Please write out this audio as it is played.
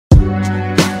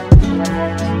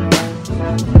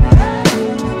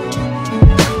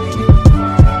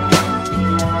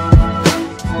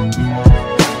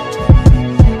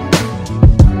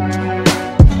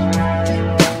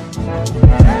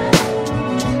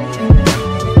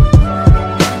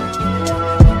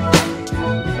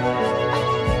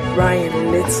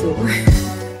次。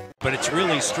But it's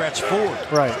really stretched forward.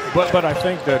 Right, but I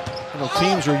think that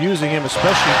teams are using him,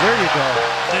 especially. There you go.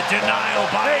 The denial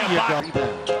by There you go.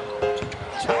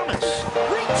 Thomas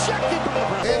rejected by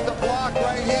Brown. Here's the block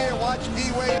right here. Watch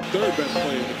D-Wade. Third best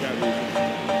play in the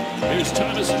Cavaliers. Here's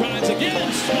Thomas drives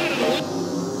again. Spotted away.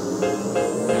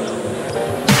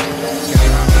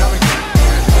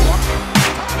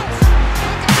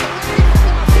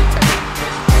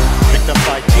 Picked up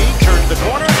by T. Turns the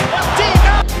corner.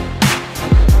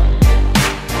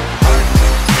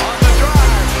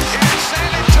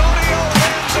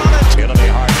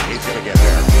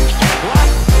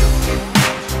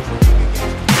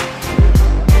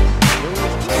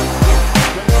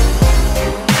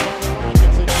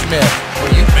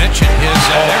 Well, you mentioned his.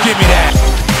 Give me that.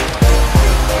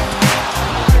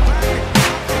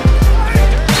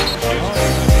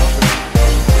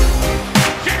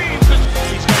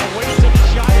 He's got a waste of the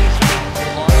shot.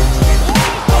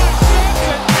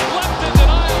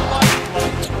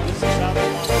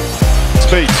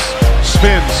 Space.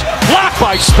 Spins. Blocked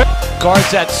by Spin.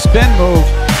 Guards that spin move.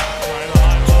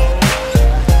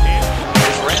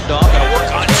 Here's Randolph. Got to work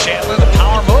on Chandler. The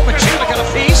power move, and Chandler got a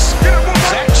piece.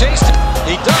 Zach chased him.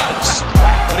 He does,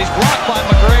 but he's blocked by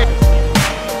McGray.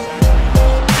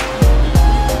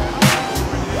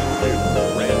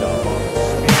 Randolph on the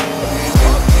spin.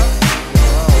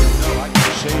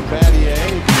 Shea Battier,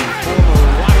 the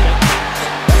former Rocket.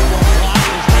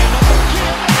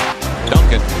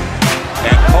 Duncan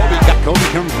and Kobe. Kobe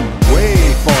comes from way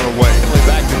far away.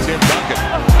 Back to Tim Duncan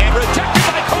and rejected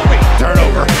by Kobe.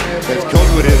 Turnover. That's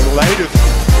Kobe with his latest.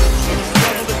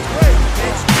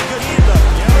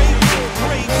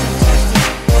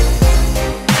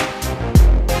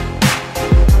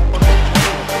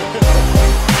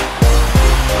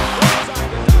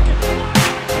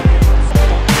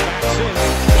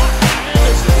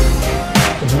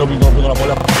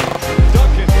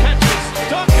 Duncan catches.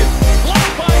 Duncan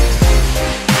blocked by.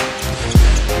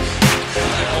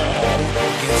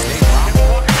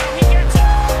 He gets it.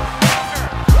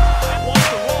 Wants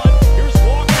to run. Here's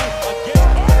Walker against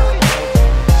Carter.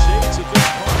 Shades of this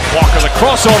part. Walker the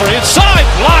crossover inside.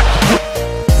 Blocked.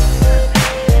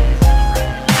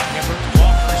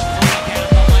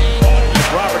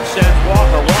 Robert sends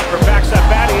Walker. Walker backs up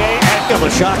Battier and gives a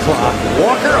shot clock.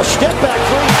 Walker a step back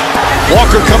three.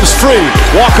 Walker comes free.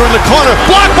 Walker in the corner.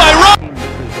 Blocked by Rob.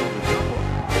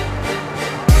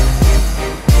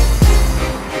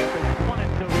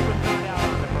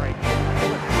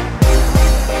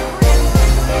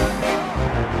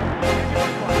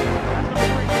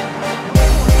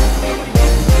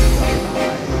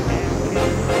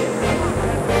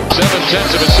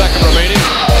 Seven-tenths of a second remaining.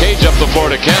 Cage up the floor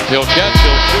to Kemp. He'll catch.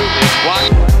 He'll shoot. It's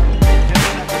blocked.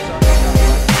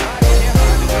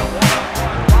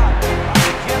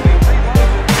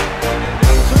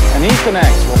 And he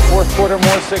connects. Well, fourth quarter,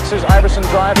 more Sixers. Iverson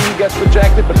driving, he gets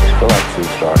rejected, but still like two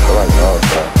stars. Still like no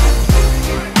stars.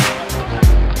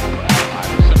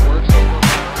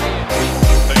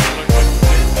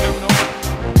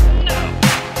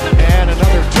 And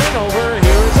another turnover.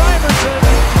 Here is Iverson.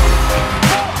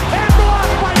 And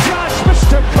blocked by Josh.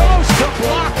 Mr. Coast to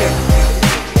block it.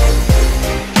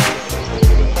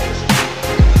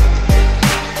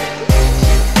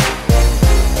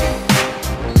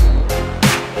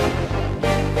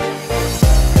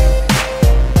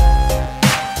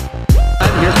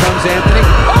 Here comes Anthony.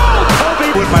 Oh,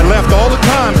 Kobe! With my left all the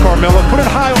time, Carmelo. Put it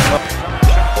high.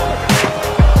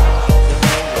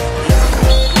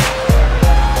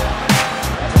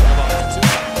 Pass to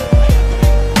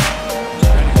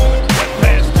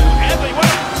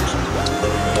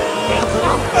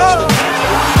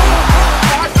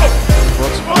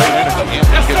Anthony.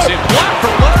 Anthony gets in. Block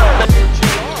for Leonard.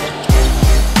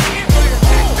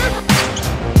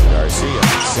 Garcia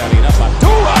setting up on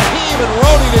Raheem, and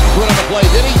Rody didn't put on the play,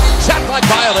 did he? Shot clock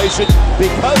violation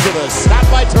because of a stop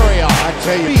by Turion. I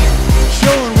tell you,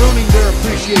 showing Rooney their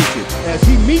appreciation as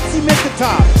he meets him at the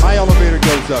top. My elevator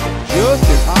goes up just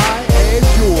as high as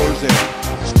yours, and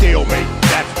stalemate.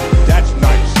 That's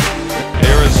nice.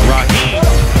 There is Raheem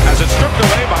as it's stripped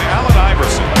away by Allen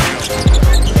Iverson.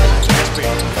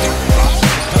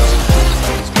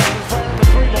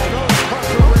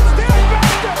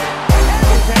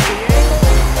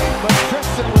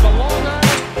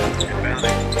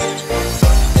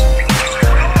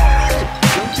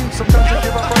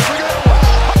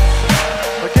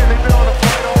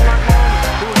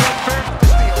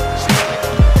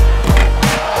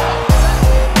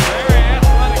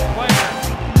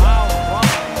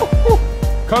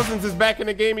 Cousins is back in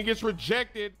the game. He gets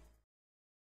rejected.